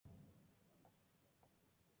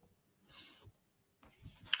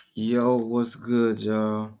Yo, what's good,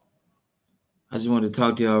 y'all? I just wanted to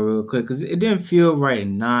talk to y'all real quick because it didn't feel right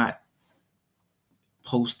not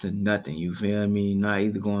posting nothing. You feel me? Not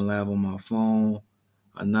either going live on my phone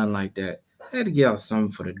or nothing like that. I had to get out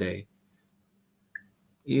something for the day,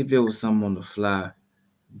 even if it was something on the fly.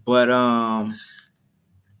 But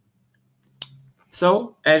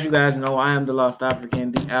so as you guys know, I am the Lost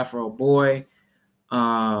African, the Afro Boy.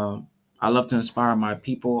 Um, I love to inspire my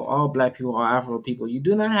people, all black people, all Afro people. You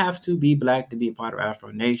do not have to be black to be a part of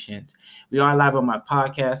Afro Nations. We are live on my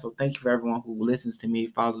podcast, so thank you for everyone who listens to me,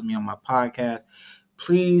 follows me on my podcast.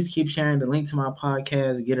 Please keep sharing the link to my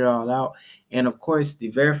podcast, get it all out. And of course, the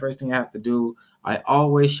very first thing I have to do, I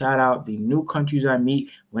always shout out the new countries I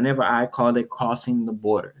meet whenever I call it crossing the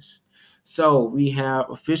borders. So we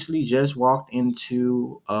have officially just walked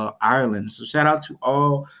into Ireland. So shout out to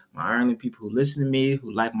all my Ireland people who listen to me,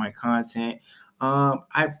 who like my content.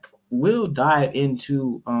 I will dive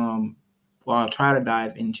into, well, I'll try to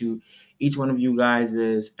dive into each one of you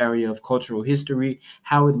guys' area of cultural history,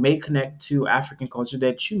 how it may connect to African culture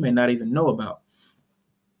that you may not even know about.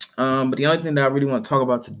 But the only thing that I really want to talk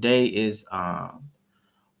about today is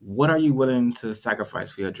what are you willing to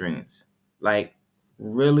sacrifice for your dreams? Like,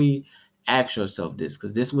 really ask yourself this,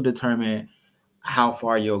 because this will determine how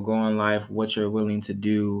far you'll go in life, what you're willing to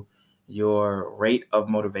do, your rate of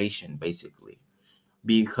motivation, basically.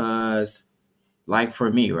 Because, like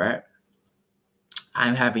for me, right,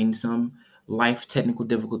 I'm having some life technical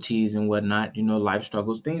difficulties and whatnot, life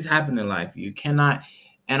struggles. Things happen in life. You cannot,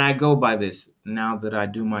 and I go by this now that I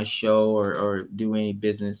do my show or do any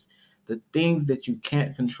business. The things that you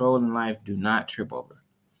can't control in life, do not trip over.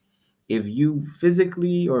 If you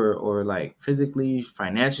physically or like physically,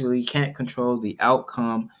 financially can't control the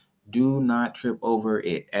outcome, do not trip over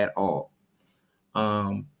it at all.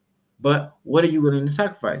 Um, but what are you willing to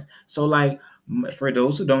sacrifice? So, like, for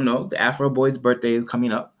those who don't know, the Afro Boy's birthday is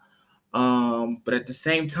coming up. But at the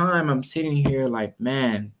same time, I'm sitting here like,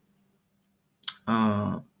 man,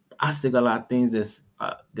 I still got a lot of things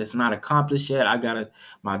that's not accomplished yet. I got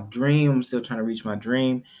my dream. I'm still trying to reach my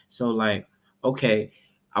dream. So, like, okay,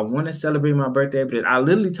 I want to celebrate my birthday, but I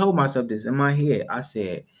literally told myself this in my head. I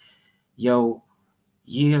said, yo,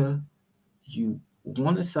 yeah, you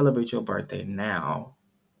want to celebrate your birthday now,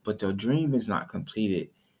 but your dream is not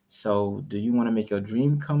completed. So, do you want to make your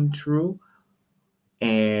dream come true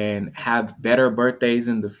and have better birthdays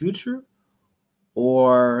in the future?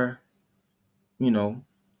 Or, you know,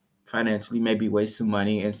 financially maybe waste some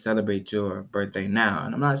money and celebrate your birthday now?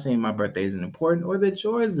 And I'm not saying my birthday isn't important or that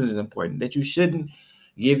yours isn't important, that you shouldn't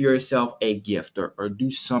give yourself a gift or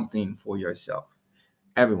do something for yourself.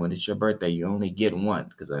 Everyone, it's your birthday. You only get one,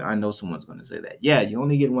 because I know someone's going to say that. Yeah, you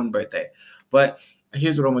only get one birthday. But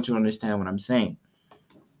here's what I want you to understand what I'm saying.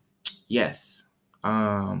 Yes,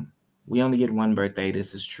 we only get one birthday.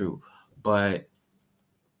 This is true. But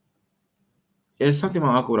it's something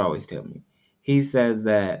my uncle would always tell me. He says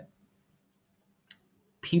that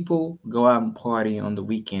people go out and party on the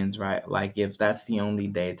weekends, right? Like, if that's the only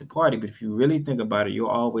day to party. But if you really think about it, you'll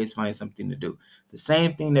always find something to do. The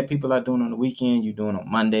same thing that people are doing on the weekend, you're doing on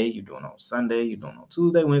Monday, you're doing on Sunday, you're doing on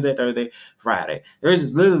Tuesday, Wednesday, Thursday, Friday.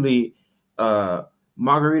 There's literally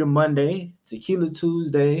Margarita Monday, Tequila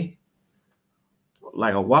Tuesday,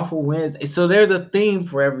 like a Waffle Wednesday. So there's a theme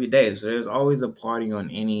for every day. So there's always a party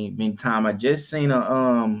on any meantime. I just seen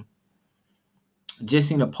a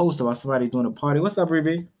post about somebody doing a party. What's up,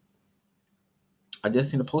 Ruby? I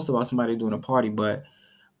just seen a post about somebody doing a party, but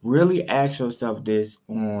really ask yourself this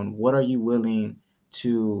on what are you willing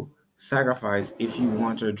to sacrifice if you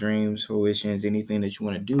want your dreams, fruitions, anything that you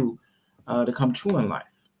want to do to come true in life.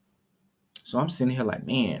 So I'm sitting here like,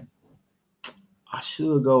 man, I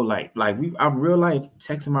should go I'm real life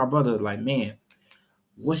texting my brother like, man,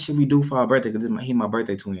 what should we do for our birthday? Because he my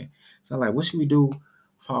birthday twin. So I'm like, what should we do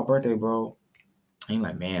for our birthday, bro? And he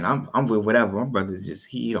like, man, I'm with whatever. My brother's just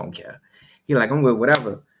he don't care. He like, I'm with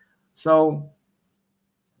whatever. So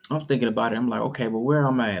I'm thinking about it. I'm like, okay, but where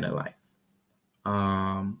am I at in life?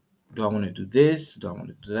 Do I want to do this? Do I want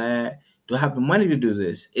to do that? Do I have the money to do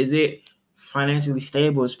this? Is it financially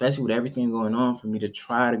stable, especially with everything going on, for me to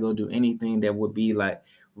try to go do anything that would be like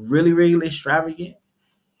really, really extravagant?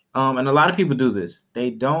 And a lot of people do this. They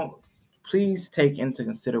don't. Please take into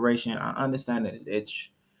consideration. I understand that it's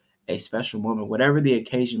a special moment, whatever the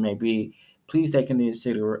occasion may be. Please take into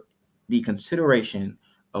the consideration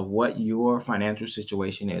of what your financial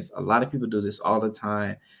situation is. A lot of people do this all the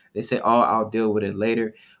time. They say, "Oh, I'll deal with it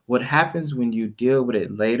later." What happens when you deal with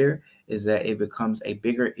it later is that it becomes a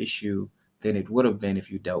bigger issue than it would have been if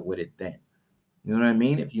you dealt with it then. You know what I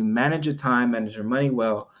mean? If you manage your time, manage your money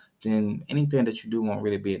well, then anything that you do won't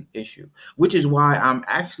really be an issue. Which is why I'm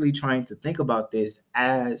actually trying to think about this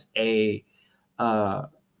as a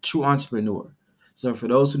true entrepreneur. So for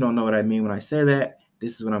those who don't know what I mean when I say that,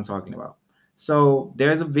 this is what I'm talking about. So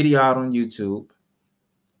there's a video out on YouTube.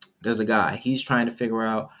 There's a guy. He's trying to figure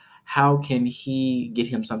out how can he get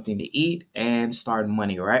him something to eat and start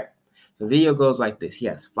money, right? The video goes like this. He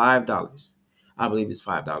has $5. I believe it's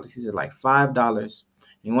 $5. He said like $5.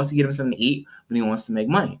 He wants to get him something to eat, but he wants to make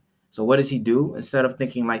money. So what does he do? Instead of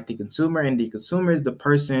thinking like the consumer, and the consumer is the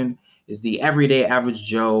person, is the everyday average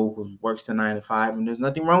Joe who works to 9 to 5, and there's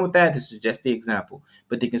nothing wrong with that. This is just the example.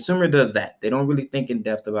 But the consumer does that. They don't really think in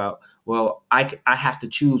depth about, well, I have to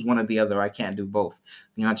choose one or the other. I can't do both.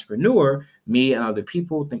 The entrepreneur, me and other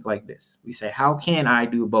people, think like this. We say, how can I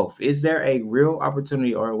do both? Is there a real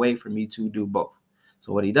opportunity or a way for me to do both?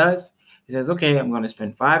 So what he does, he says, okay, I'm going to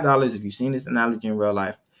spend $5. If you've seen this analogy in real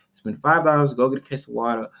life, spend $5, go get a case of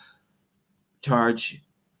water, charge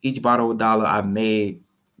each bottle $1. I've made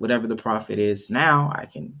whatever the profit is. Now I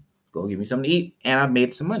can go get me something to eat, and I've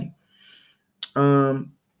made some money.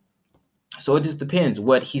 So it just depends.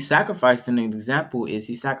 What he sacrificed in the example is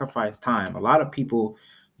he sacrificed time. A lot of people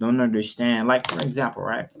don't understand. Like, for example,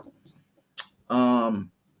 right? I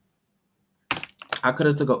could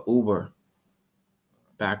have took an Uber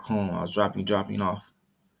back home. I was dropping off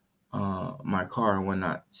my car and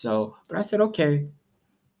whatnot. So, but I said, okay.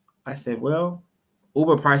 I said, well,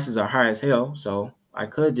 Uber prices are high as hell, so I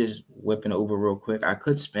could just whip in an Uber real quick. I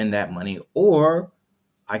could spend that money, or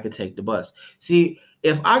I could take the bus. See,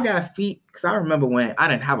 if I got feet, because I remember when I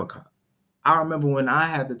didn't have a car. I remember when I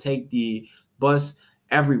had to take the bus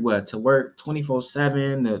everywhere to work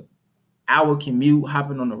 24/7, the hour commute,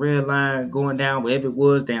 hopping on the red line, going down wherever it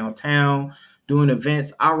was downtown, doing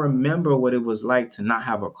events. I remember what it was like to not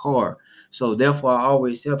have a car. So therefore, I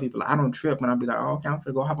always tell people, I don't trip, and I'll be like, oh, okay, I'm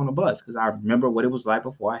gonna go hop on the bus, because I remember what it was like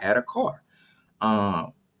before I had a car.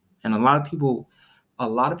 And a lot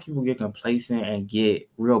of people get complacent and get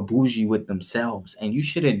real bougie with themselves, and you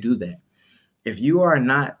shouldn't do that. If you are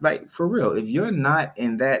not, like, for real, if you're not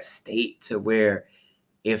in that state to where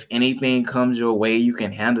if anything comes your way, you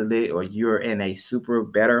can handle it, or you're in a super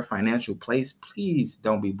better financial place, please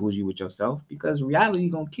don't be bougie with yourself, because reality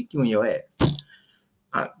is going to kick you in your ass.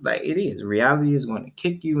 Like, it is. Reality is going to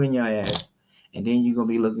kick you in your ass, and then you're going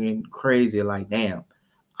to be looking crazy like, damn,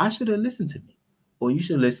 I should have listened to me, or you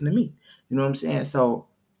should listen to me. You know what I'm saying? So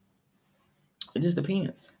it just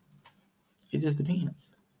depends. It just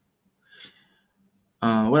depends.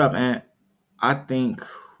 What up, Aunt? I think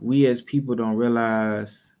we as people don't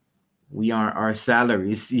realize we aren't our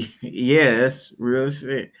salaries. Yeah, that's real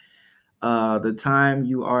shit. The time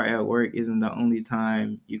you are at work isn't the only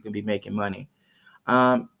time you can be making money.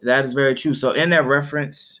 That is very true. So in that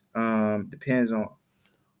reference, depends on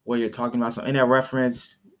what you're talking about. So in that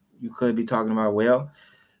reference, you could be talking about, well,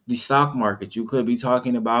 the stock market. You could be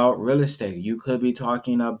talking about real estate. You could be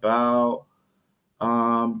talking about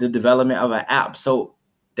the development of an app. So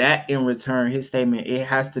that in return, his statement, it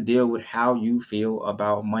has to deal with how you feel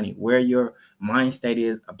about money, where your mind state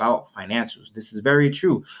is about financials. This is very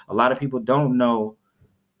true. A lot of people don't know.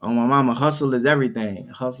 Oh, my mama, hustle is everything.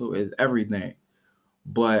 Hustle is everything.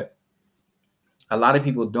 But a lot of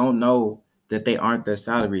people don't know that they aren't their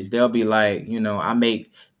salaries. They'll be like, I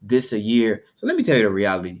make this a year. So let me tell you the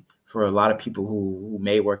reality for a lot of people who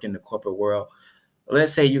may work in the corporate world.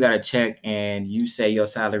 Let's say you got a check and you say your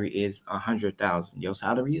salary is $100,000. Your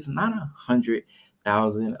salary is not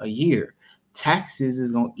 $100,000 a year. Taxes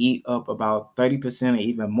is gonna eat up about 30% or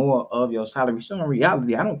even more of your salary. So in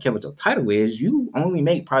reality, I don't care what your title is. You only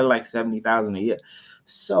make probably like $70,000 a year.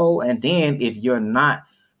 So, and then if you're not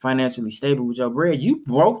financially stable with your bread, you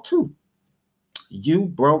broke too. You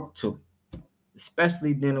broke too.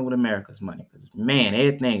 Especially dealing with America's money, because man,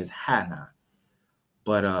 everything is high now.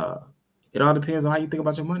 But it all depends on how you think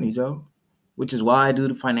about your money, Joe. Which is why I do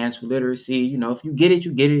the financial literacy. If you get it,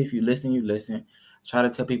 you get it. If you listen, you listen. I try to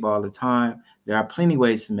tell people all the time, there are plenty of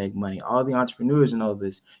ways to make money. All the entrepreneurs know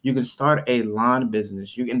this. You can start a lawn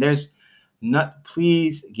business.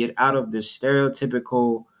 Please get out of this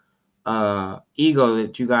stereotypical ego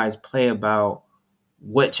that you guys play about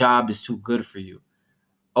what job is too good for you.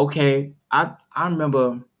 Okay, I remember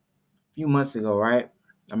a few months ago, right?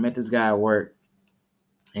 I met this guy at work,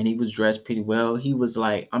 and he was dressed pretty well. He was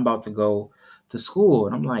like, I'm about to go to school.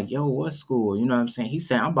 And I'm like, yo, what school? You know what I'm saying? He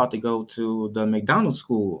said, I'm about to go to the McDonald's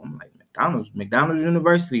school. I'm like, McDonald's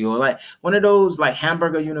University, or like one of those like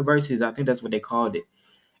hamburger universities. I think that's what they called it.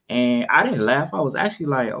 And I didn't laugh. I was actually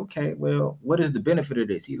like, okay, well, what is the benefit of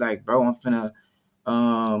this? He like, bro, I'm finna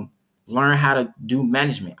learn how to do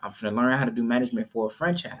management. I'm finna learn how to do management for a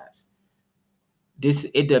franchise.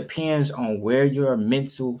 It depends on where your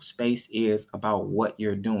mental space is about what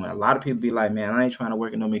you're doing. A lot of people be like, man, I ain't trying to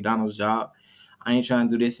work in no McDonald's job. I ain't trying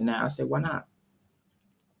to do this and that. I said, why not?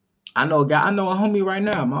 I know a homie right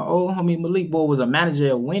now. My old homie Malik Boy was a manager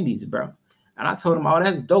at Wendy's, bro. And I told him, oh,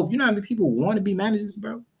 that's dope. You know how many people want to be managers,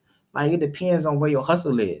 bro? Like, it depends on where your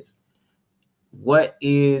hustle is. What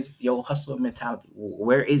is your hustle mentality?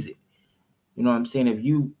 Where is it? You know what I'm saying? If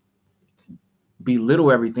you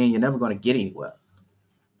belittle everything, you're never going to get anywhere.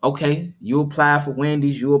 Okay, you apply for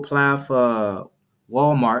Wendy's, you apply for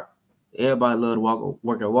Walmart. Everybody love to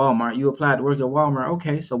work at Walmart. You apply to work at Walmart.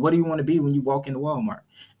 Okay, so what do you want to be when you walk into Walmart?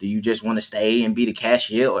 Do you just want to stay and be the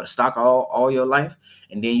cashier or the stock all your life?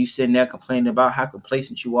 And then you sitting there complaining about how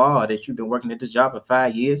complacent you are, that you've been working at this job for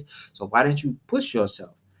 5 years. So why didn't you push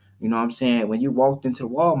yourself? You know what I'm saying? When you walked into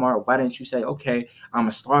Walmart, why didn't you say, okay, I'm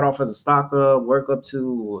going to start off as a stocker, work up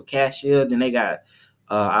to a cashier. Then they got,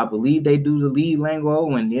 I believe they do the lead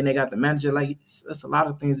lingo, and then they got the manager. Like, it's a lot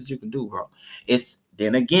of things that you can do, bro.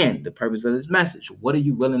 Then again, the purpose of this message. What are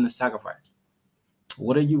you willing to sacrifice?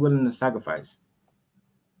 What are you willing to sacrifice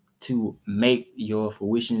to make your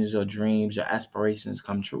fruitions, your dreams, your aspirations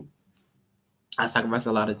come true? I sacrifice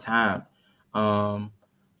a lot of time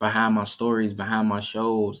behind my stories, behind my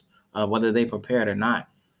shows, whether they prepared or not.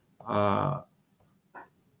 I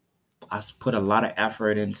put a lot of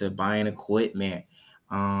effort into buying equipment,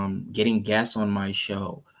 getting guests on my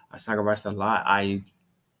show. I sacrificed a lot.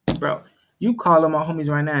 Bro, you call them my homies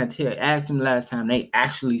right now and ask them last time they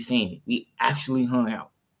actually seen it. We actually hung out.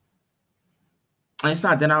 And it's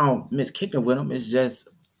not that I don't miss kicking with them. It's just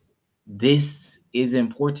this is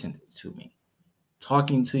important to me.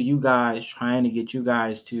 Talking to you guys, trying to get you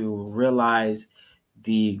guys to realize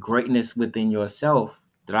the greatness within yourself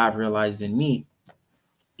that I've realized in me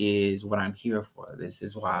is what I'm here for. This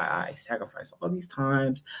is why I sacrifice all these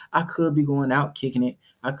times. I could be going out kicking it.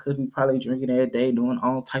 I could be probably drinking every day, doing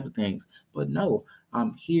all type of things. But no,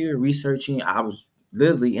 I'm here researching. I was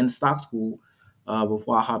literally in stock school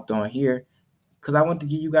before I hopped on here because I wanted to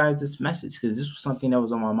give you guys this message because this was something that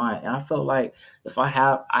was on my mind. And I felt like if I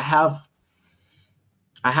have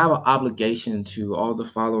an obligation to all the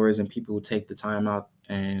followers and people who take the time out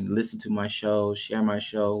and listen to my show, share my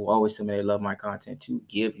show, always tell me they love my content, to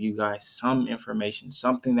give you guys some information,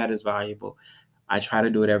 something that is valuable. I try to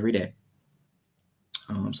do it every day.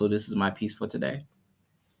 So this is my piece for today.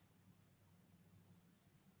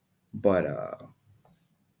 But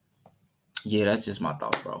yeah, that's just my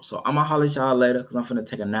thoughts, bro. So I'm gonna holler at y'all later because I'm finna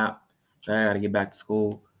take a nap. I gotta get back to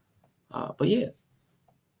school. But yeah.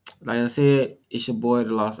 Like I said, it's your boy,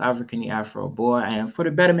 the Lost African, the Afro Boy, and for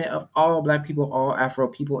the betterment of all Black people, all Afro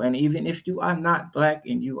people, and even if you are not Black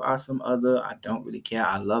and you are some other, I don't really care.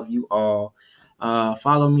 I love you all.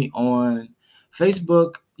 Follow me on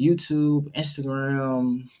Facebook, YouTube,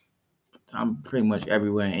 Instagram. I'm pretty much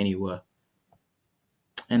everywhere and anywhere.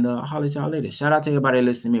 And I'll holler at y'all later. Shout out to everybody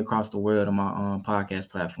listening to me across the world on my podcast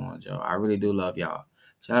platforms, yo. I really do love y'all.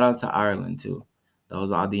 Shout out to Ireland, too.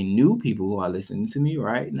 Those are the new people who are listening to me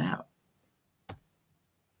right now.